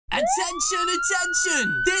Attention,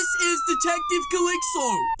 attention! This is Detective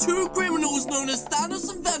Calixo. Two criminals known as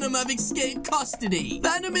Thanos and Venom have escaped custody.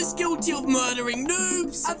 Venom is guilty of murdering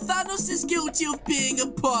noobs, and Thanos is guilty of being a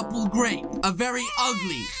purple grape. A very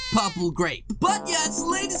ugly purple grape. But yes,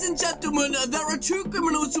 ladies and gentlemen, there are two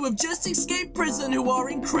criminals who have just escaped prison who are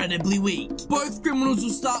incredibly weak. Both criminals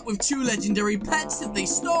will start with two legendary pets that they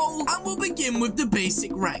stole, and will begin with the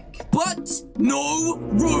basic rank. But no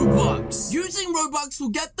Robux. Using Robux will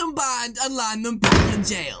get them banned and land them back in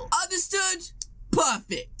jail. Understood?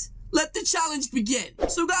 Perfect. Let the challenge begin.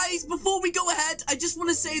 So guys, before we go ahead, I just want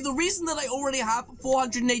to say the reason that I already have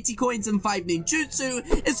 480 coins and 5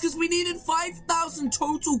 ninjutsu is because we needed 5,000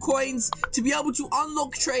 total coins to be able to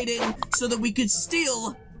unlock trading so that we could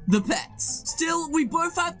steal the pets. Still, we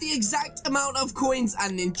both have the exact amount of coins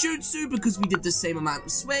and ninjutsu because we did the same amount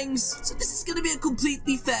of swings. So this is going to be a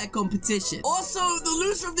completely fair competition. Also, the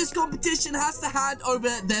loser of this competition has to hand over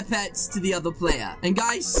their pets to the other player. And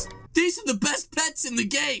guys, these are the best pets in the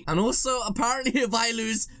game. And also, apparently if I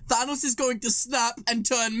lose, Thanos is going to snap and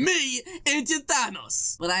turn me into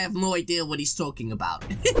Thanos. But I have no idea what he's talking about.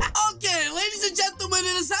 Okay, ladies and gentlemen,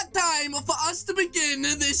 it is that time for us to begin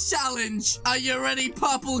this challenge. Are you ready,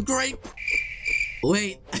 purple grape?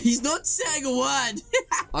 Wait, he's not saying a word.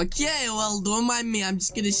 Okay, well, don't mind me. I'm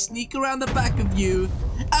just gonna sneak around the back of you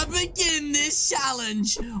and begin this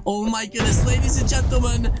challenge. Oh my goodness, ladies and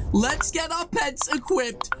gentlemen, let's get our pets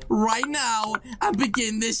equipped right now and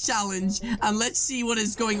begin this challenge. And let's see what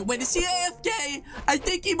is going on. Wait, is he AFK? I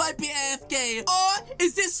think he might be AFK. Or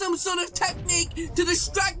is this some sort of technique to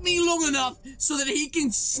distract me long enough so that he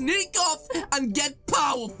can sneak off and get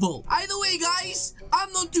powerful? Either way, guys,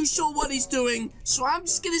 I'm not too sure what he's doing, so I'm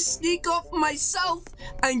just gonna sneak off myself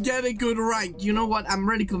and get a good rank. You know what? I'm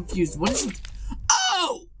really confused. What is it?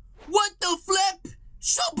 Oh! What the flip?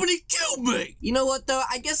 Somebody killed me! You know what, though?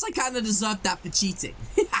 I guess I kind of deserved that for cheating.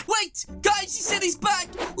 Wait! Guys, he said he's back!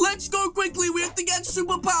 Let's go quickly! We have to get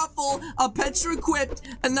super powerful! Our pets are equipped,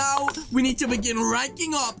 and now we need to begin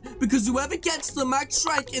ranking up, because whoever gets the max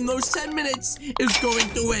rank in those 10 minutes is going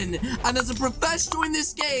to win. And as a professional in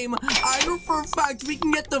this game, I know for a fact we can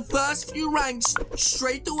get the first few ranks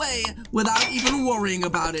straight away without even worrying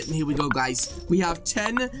about it. And here we go, guys. We have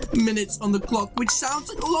 10 minutes on the clock, which sounds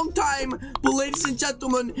like a long time, but ladies and gentlemen,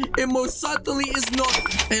 it most certainly is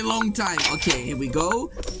not a long time. Okay, here we go.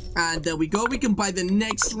 And there we go. We can buy the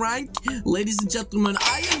next rank. Ladies and gentlemen,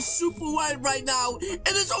 I am super worried right now. It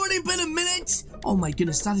has already been a minute. Oh my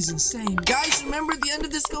goodness, that is insane. Guys, remember at the end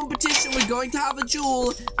of this competition, we're going to have a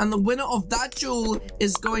duel. And the winner of that duel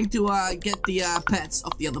is going to get the pets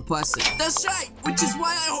of the other person. That's right, which is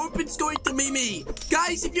why I hope it's going to be me.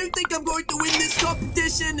 Guys, if you think I'm going to win this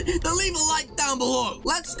competition, then leave a like down below.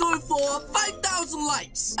 Let's go for 5,000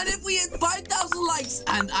 likes. And if we hit 5,000 likes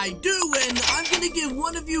and I do win, I'm going to give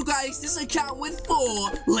one of you guys this account with 4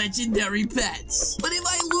 legendary pets. But if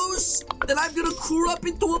I lose, then I'm going to crawl up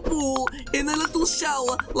into a pool in a little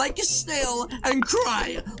shell like a snail and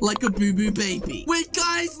cry like a boo-boo baby. Wait,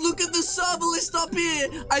 guys, look at the server list up here.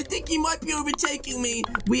 I think he might be overtaking me.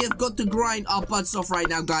 We have got to grind our butts off right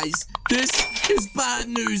now, guys. This is bad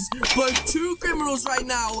news. Both two criminals right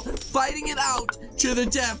now fighting it out to the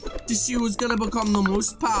death to see who's gonna become the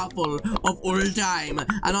most powerful of all time.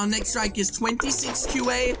 And our next rank is 26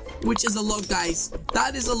 QA, which is a lot, guys.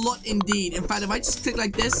 That is a lot indeed. In fact, if I just click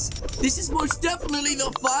like this is most definitely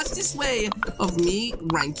the fastest way of me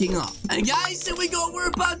ranking up. And guys, here we go. We're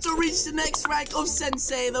about to reach the next rank of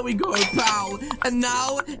Sensei. There we go, pow. And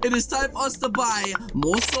now it is time for us to buy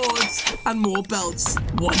more swords and more belts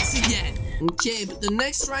once again. Okay, but the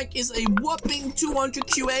next rank is a whopping 200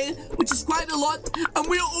 QA, which is quite a lot, and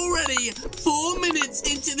we're already 4 minutes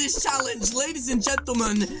into this challenge. Ladies and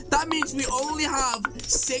gentlemen, that means we only have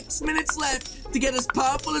 6 minutes left to get as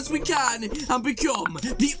powerful as we can and become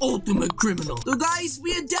the ultimate criminal. So guys,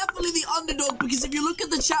 we are definitely the underdog, because if you look at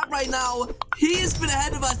the chat right now, he has been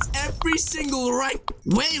ahead of us every single rank.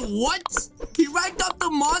 Wait, what? He ranked up the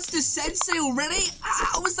Master Sensei already?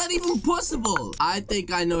 How is that even possible? I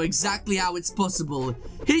think I know exactly how it's possible.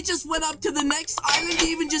 He just went up to the next island.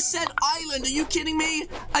 He even just said island. Are you kidding me?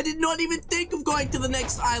 I did not even think of going to the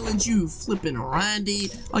next island, you flippin' Randy.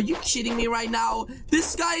 Are you kidding me right now?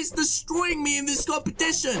 This guy is destroying me in this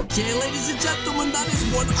competition. Okay, ladies and gentlemen, that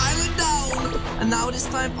is one island down. And now it is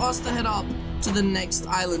time for us to head up to the next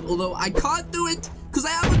island. Although I can't do it because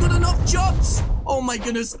I haven't got enough jobs. Oh my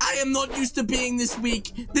goodness, I am not used to being this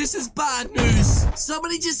weak. This is bad news.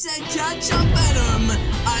 Somebody just said catch up, Venom.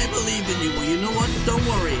 I believe in you. Well, you know what? Don't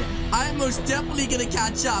worry. I am most definitely gonna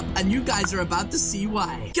catch up, and you guys are about to see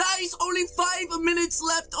why. Guys, only 5 minutes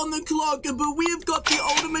left on the clock, but we have got the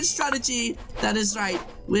ultimate strategy. That is right.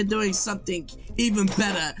 We're doing something even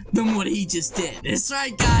better than what he just did. That's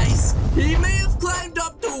right, guys. He may have climbed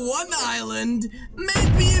up to 1 island,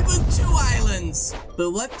 maybe even 2 islands.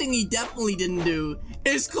 But one thing he definitely didn't do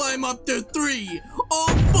is climb up to 3 or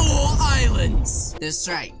 4 islands. That's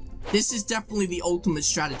right. This is definitely the ultimate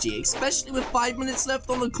strategy, especially with 5 minutes left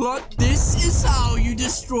on the clock. This is how you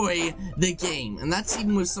destroy the game. And that's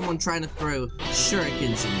even with someone trying to throw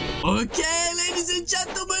shurikens in you. Okay, ladies and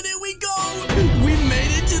gentlemen, here we go. We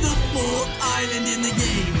made it to the 4th island in the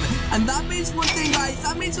game. And that means one thing, guys.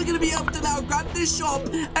 That means we're going to be able to now grab this shop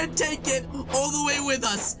and take it all the way with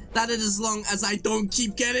us. That is as long as I don't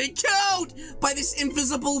keep getting killed by this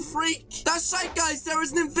invisible freak. That's right, guys. There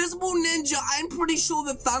is an invisible ninja. I'm pretty sure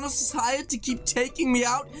that Thanos is hired to keep taking me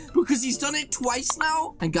out because he's done it twice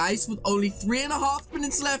now. And guys, with only 3.5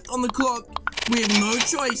 minutes left on the clock, we have no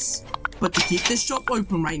choice but to keep this shop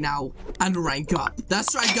open right now and rank up.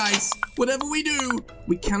 That's right, guys. Whatever we do,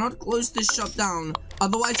 we cannot close this shop down.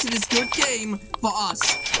 Otherwise, it is good game for us.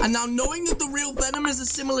 And now, knowing that the real Venom is a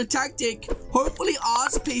similar tactic, hopefully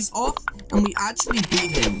ours pays off and we actually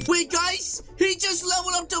beat him. Wait, guys, he just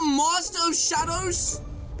leveled up to Master of Shadows?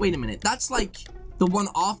 Wait a minute, that's like the one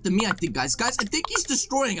after me, I think, guys. Guys, I think he's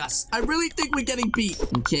destroying us. I really think we're getting beat.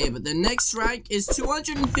 Okay, but the next rank is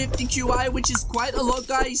 250 QI, which is quite a lot,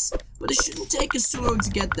 guys. But it shouldn't take us too long to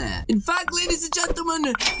get there. In fact, ladies and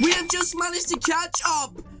gentlemen, we have just managed to catch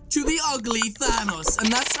up to the ugly Thanos.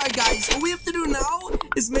 And that's right, guys. All we have to do now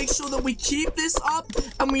is make sure that we keep this up,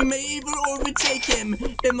 and we may even overtake him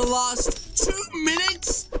in the last 2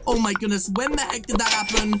 minutes. Oh my goodness, when the heck did that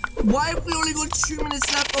happen? Why have we only got 2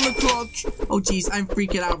 minutes left on the clock? Oh geez, I'm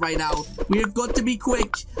freaking out right now. We have got to be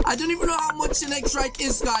quick. I don't even know how much the next rank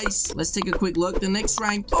is, guys. Let's take a quick look. The next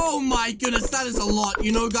rank, oh my goodness, that is a lot.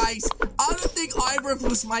 You know, guys, I don't think either of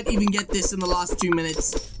us might even get this in the last 2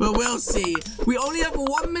 minutes, but we'll see. We only have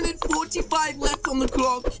 1 minute 45 left on the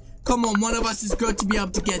clock. Come on, one of us is going to be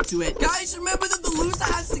able to get to it. Guys, remember that the loser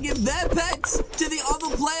has to give their pets to the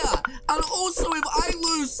other player. And also, if I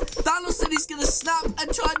lose, Thanos said he's going to snap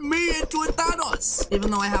and turn me into a Thanos.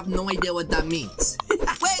 Even though I have no idea what that means.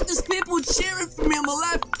 Wait, there's people cheering for me on the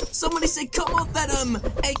left. Somebody said, come on, Venom,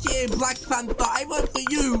 aka Black Panther, I vote for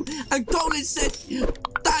you. And Colin said,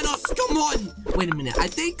 Thanos, come on. Wait a minute, I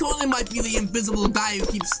think Colin might be the invisible guy who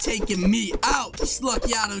keeps taking me out. He's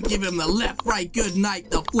lucky I don't give him the left, right, good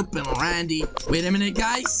night, the flipping Randy. Wait a minute,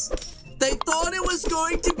 guys. They thought it was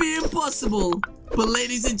going to be impossible. But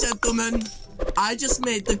ladies and gentlemen, I just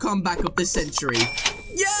made the comeback of the century.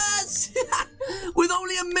 Yes! With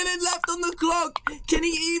only a minute left on the clock, can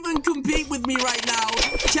he even compete with me right now?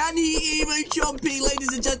 Can he even compete,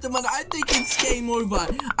 ladies and gentlemen? I think it's game over.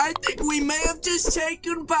 I think we may have just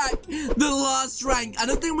taken back the last rank. I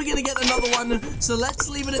don't think we're going to get another one. So let's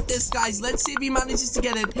leave it at this, guys. Let's see if he manages to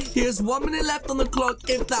get it. Here's 1 minute left on the clock.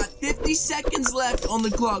 If that, 50 seconds left on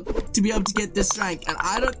the clock to be able to get this rank. And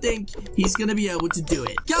I don't think he's going to be able to do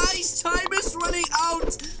it. Guys, time is running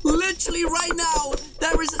out. Literally right now,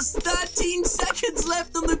 there is 13 seconds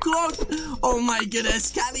left on the clock. Oh my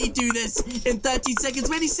goodness, can he do this in 13 seconds?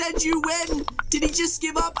 When he said you win, did he just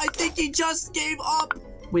give up? I think he just gave up.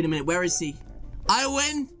 Wait a minute, where is he? I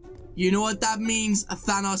win? You know what that means,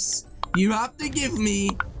 Thanos. You have to give me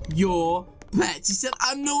your pets. He said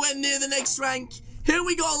I'm nowhere near the next rank. Here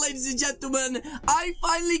we go, ladies and gentlemen. I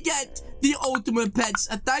finally get the ultimate pets.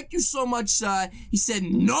 Thank you so much, sir. He said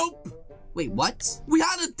nope. Wait, what? We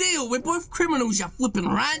had a deal. We're both criminals, you flipping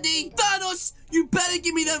Randy. Thanos, you better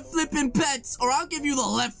give me them flipping pets, or I'll give you the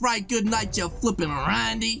left, right, good night, you flipping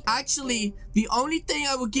Randy. Actually, the only thing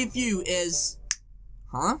I will give you is...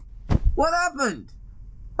 Huh? What happened?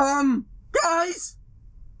 Guys?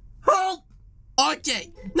 Help!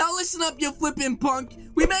 Okay, now listen up, you flipping punk.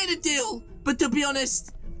 We made a deal, but to be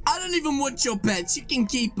honest, I don't even want your pets. You can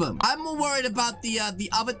keep them. I'm more worried about the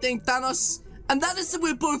other thing, Thanos. And that is that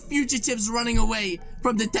we're both fugitives running away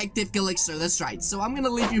from Detective Calixo. That's right. So I'm going to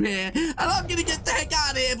leave you here. And I'm going to get the heck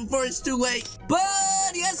out of here before it's too late. But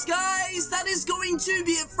yes, guys, that is going to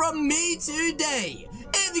be it from me today.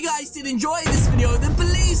 If you guys did enjoy this video, then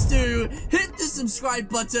please do hit the subscribe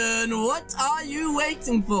button. What are you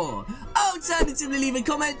waiting for? Alternatively, leave a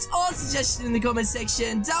comment or suggestion in the comment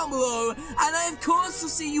section down below. And I, of course, will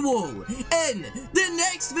see you all in the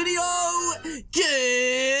next video.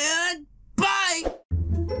 Good.